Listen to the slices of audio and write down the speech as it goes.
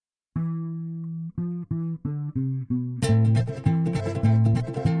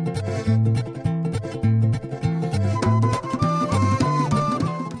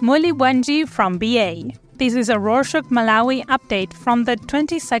Muli Wenji from BA. This is a Rorschach Malawi update from the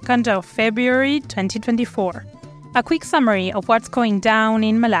 22nd of February 2024. A quick summary of what's going down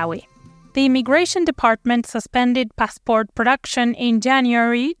in Malawi. The Immigration Department suspended passport production in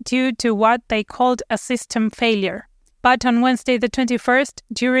January due to what they called a system failure. But on Wednesday the 21st,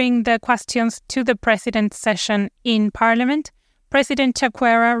 during the questions to the President's session in Parliament, President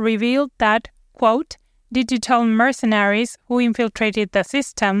Chakwera revealed that, quote, digital mercenaries who infiltrated the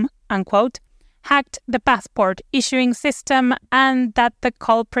system, unquote, hacked the passport issuing system and that the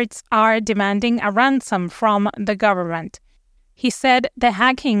culprits are demanding a ransom from the government. He said the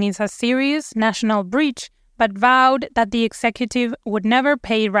hacking is a serious national breach, but vowed that the executive would never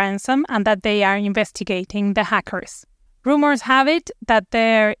pay ransom and that they are investigating the hackers. Rumors have it that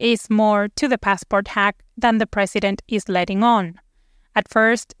there is more to the passport hack than the president is letting on. At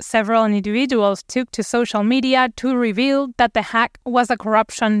first, several individuals took to social media to reveal that the hack was a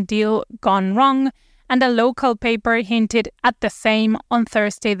corruption deal gone wrong, and a local paper hinted at the same on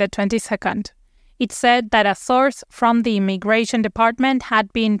Thursday the 22nd. It said that a source from the Immigration Department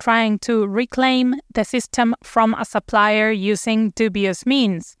had been trying to reclaim the system from a supplier using dubious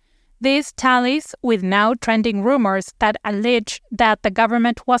means. This tallies with now trending rumors that allege that the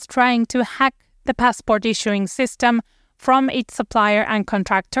government was trying to hack the passport issuing system from its supplier and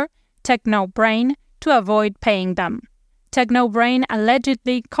contractor, TechnoBrain, to avoid paying them. TechnoBrain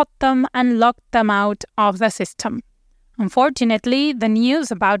allegedly caught them and locked them out of the system. Unfortunately, the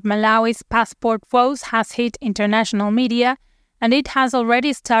news about Malawi's passport woes has hit international media, and it has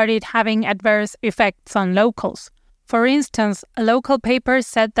already started having adverse effects on locals. For instance, a local paper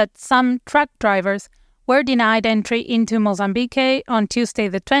said that some truck drivers were denied entry into Mozambique on Tuesday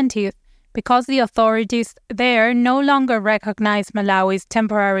the 20th, because the authorities there no longer recognize Malawi's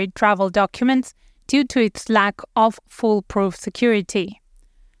temporary travel documents due to its lack of foolproof security.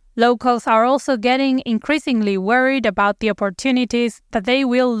 Locals are also getting increasingly worried about the opportunities that they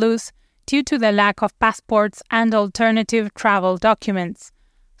will lose due to the lack of passports and alternative travel documents.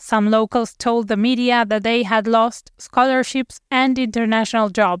 Some locals told the media that they had lost scholarships and international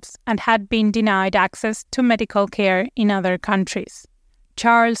jobs and had been denied access to medical care in other countries.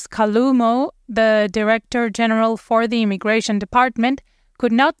 Charles Kalumo, the Director General for the Immigration Department,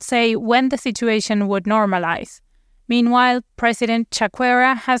 could not say when the situation would normalize. Meanwhile, President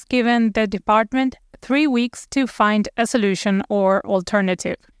Chakwera has given the department 3 weeks to find a solution or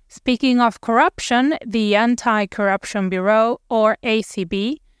alternative. Speaking of corruption, the Anti-Corruption Bureau, or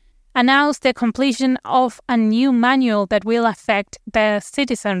ACB, announced the completion of a new manual that will affect the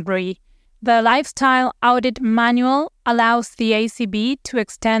citizenry. The Lifestyle Audit Manual allows the ACB to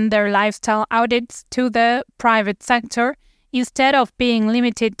extend their lifestyle audits to the private sector instead of being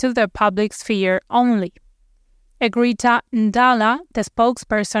limited to the public sphere only. Egrita Ndala, the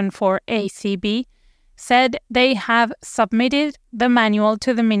spokesperson for ACB, said they have submitted the manual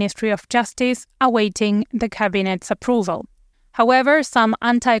to the Ministry of Justice, awaiting the Cabinet's approval. However, some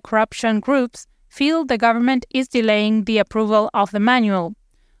anti-corruption groups feel the government is delaying the approval of the manual.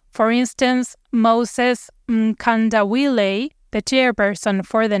 For instance, Moses Mkandawile, the chairperson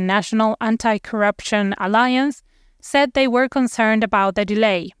for the National Anti-Corruption Alliance, said they were concerned about the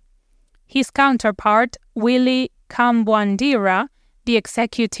delay. His counterpart, Willie Kambwandira, the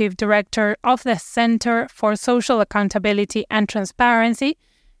executive director of the Center for Social Accountability and Transparency,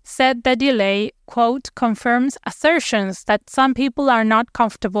 said the delay, quote, confirms assertions that some people are not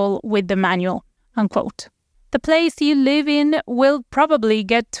comfortable with the manual, unquote. The place you live in will probably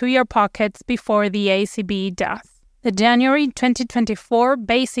get to your pockets before the ACB does. The January 2024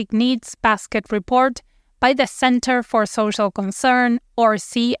 Basic Needs Basket Report by the Center for Social Concern, or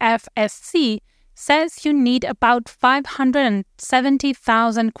CFSC, says you need about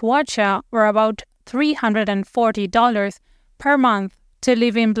 570,000 kwacha, or about $340 per month, to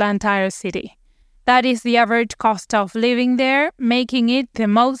live in Blantyre City. That is the average cost of living there, making it the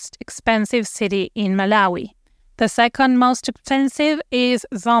most expensive city in Malawi. The second most expensive is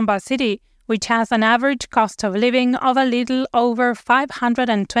Zomba City, which has an average cost of living of a little over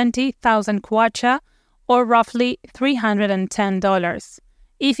 520,000 kwacha, or roughly $310.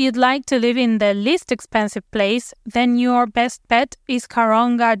 If you'd like to live in the least expensive place, then your best bet is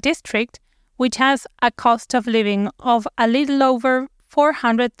Karonga District, which has a cost of living of a little over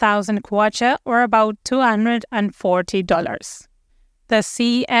 400,000 kwacha, or about $240. The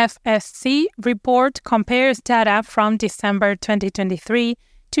CFSC report compares data from December 2023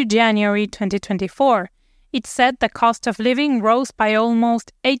 to January 2024. It said the cost of living rose by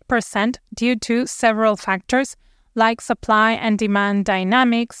almost 8% due to several factors like supply and demand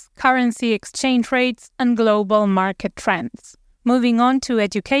dynamics, currency exchange rates, and global market trends. Moving on to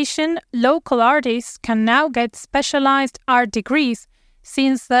education, local artists can now get specialized art degrees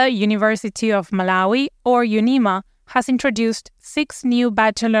since the University of Malawi, or UNIMA, has introduced 6 new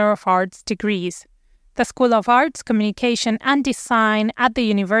Bachelor of Arts degrees. The School of Arts, Communication and Design at the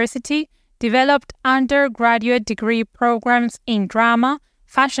university developed undergraduate degree programs in drama,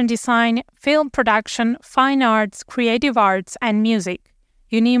 fashion design, film production, fine arts, creative arts, and music.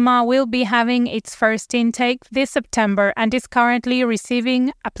 UNIMA will be having its first intake this September and is currently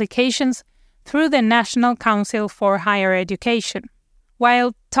receiving applications through the National Council for Higher Education.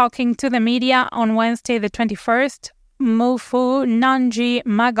 While talking to the media on Wednesday the 21st, Mufu Nanji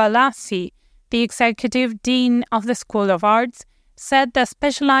Magalasi, the executive dean of the School of Arts, said that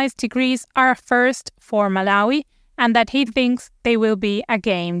specialized degrees are a first for Malawi and that he thinks they will be a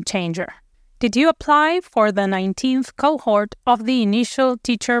game changer. Did you apply for the 19th cohort of the Initial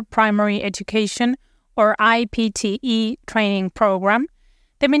Teacher Primary Education, or IPTE, training program?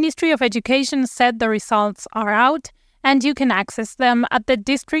 The Ministry of Education said the results are out and you can access them at the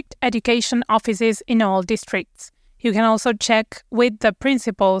district education offices in all districts. You can also check with the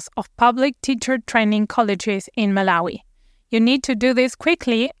principals of public teacher training colleges in Malawi. You need to do this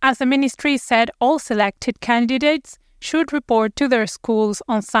quickly, as the ministry said all selected candidates should report to their schools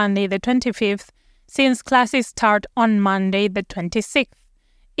on Sunday the 25th, since classes start on Monday the 26th.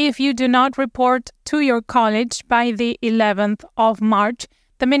 If you do not report to your college by the 11th of March,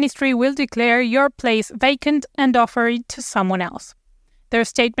 the ministry will declare your place vacant and offer it to someone else. Their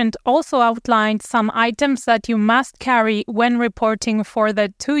statement also outlined some items that you must carry when reporting for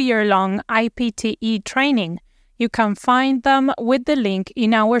the 2-year-long IPTE training. You can find them with the link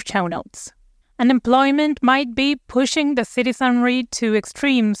in our show notes. Unemployment might be pushing the citizenry to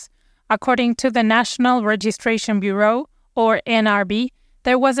extremes. According to the National Registration Bureau, or NRB,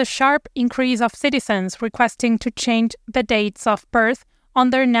 there was a sharp increase of citizens requesting to change the dates of birth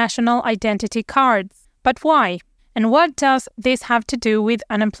on their national identity cards. But why? And what does this have to do with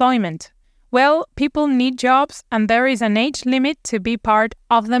unemployment? Well, people need jobs, and there is an age limit to be part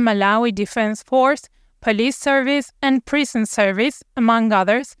of the Malawi Defense Force, Police Service, and Prison Service, among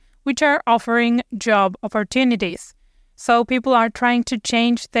others, which are offering job opportunities. So people are trying to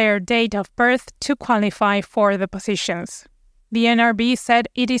change their date of birth to qualify for the positions. The NRB said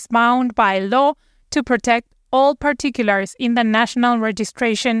it is bound by law to protect all particulars in the National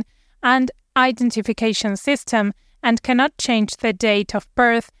Registration and Identification System and cannot change the date of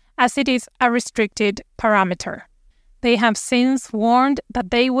birth as it is a restricted parameter. They have since warned that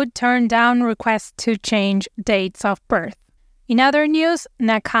they would turn down requests to change dates of birth. In other news,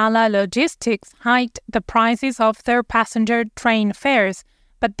 Nakala Logistics hiked the prices of their passenger train fares,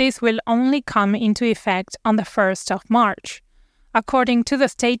 but this will only come into effect on the 1st of March. According to the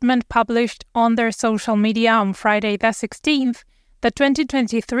statement published on their social media on Friday the 16th, the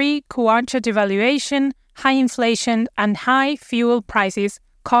 2023 Kwacha devaluation, high inflation, and high fuel prices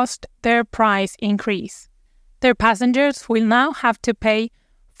caused their price increase. Their passengers will now have to pay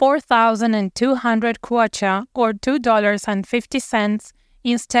 4,200 kwacha, or $2.50,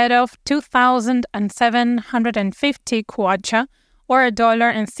 instead of 2,750 kwacha, or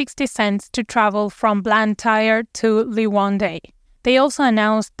 $1.60 to travel from Blantyre to Liwonde. They also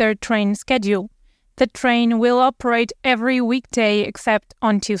announced their train schedule. The train will operate every weekday except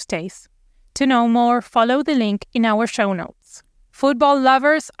on Tuesdays. To know more, follow the link in our show notes. Football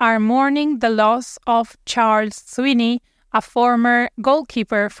lovers are mourning the loss of Charles Sweeney, a former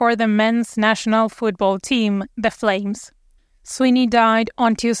goalkeeper for the men's national football team, the Flames. Sweeney died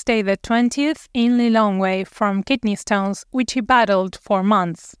on Tuesday the 20th in Lilongwe from kidney stones, which he battled for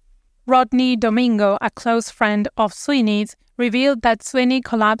months. Rodney Domingo, a close friend of Sweeney's, revealed that Sweeney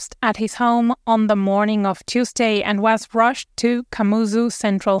collapsed at his home on the morning of Tuesday and was rushed to Kamuzu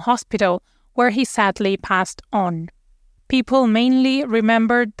Central Hospital, where he sadly passed on. People mainly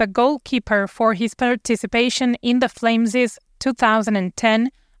remembered the goalkeeper for his participation in the Flames'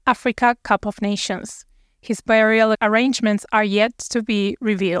 2010 Africa Cup of Nations. His burial arrangements are yet to be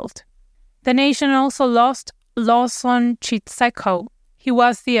revealed. The nation also lost Lawson Chitseko. He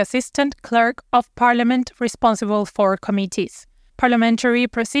was the Assistant Clerk of Parliament responsible for committees. Parliamentary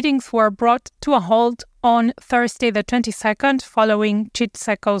proceedings were brought to a halt on Thursday the 22nd following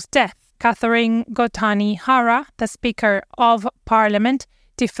Chitseko's death. Catherine Gotani Hara, the Speaker of Parliament,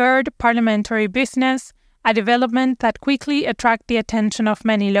 deferred parliamentary business, a development that quickly attracted the attention of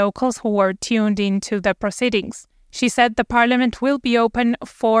many locals who were tuned into the proceedings. She said the Parliament will be open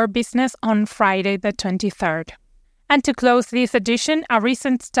for business on Friday the 23rd. And to close this edition, a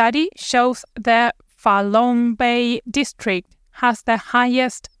recent study shows the Falombe district has the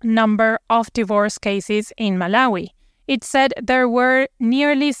highest number of divorce cases in Malawi. It said there were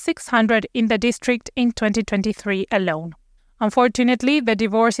nearly 600 in the district in 2023 alone. Unfortunately, the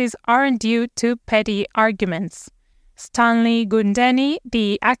divorces aren't due to petty arguments. Stanley Gundeni,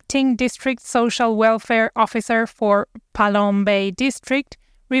 the acting district social welfare officer for Palom Bay district,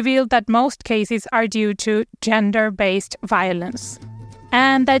 revealed that most cases are due to gender-based violence.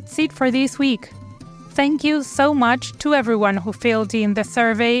 And that's it for this week. Thank you so much to everyone who filled in the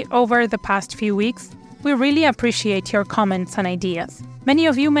survey over the past few weeks. We really appreciate your comments and ideas. Many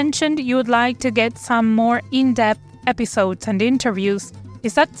of you mentioned you would like to get some more in-depth episodes and interviews.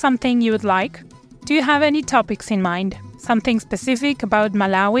 Is that something you would like? Do you have any topics in mind? Something specific about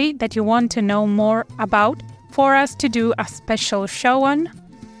Malawi that you want to know more about for us to do a special show on?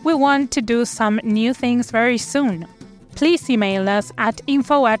 We want to do some new things very soon. Please email us at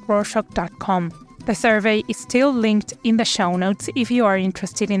info@rorschach.com. The survey is still linked in the show notes if you are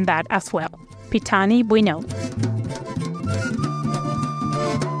interested in that as well. Pitani Bueno.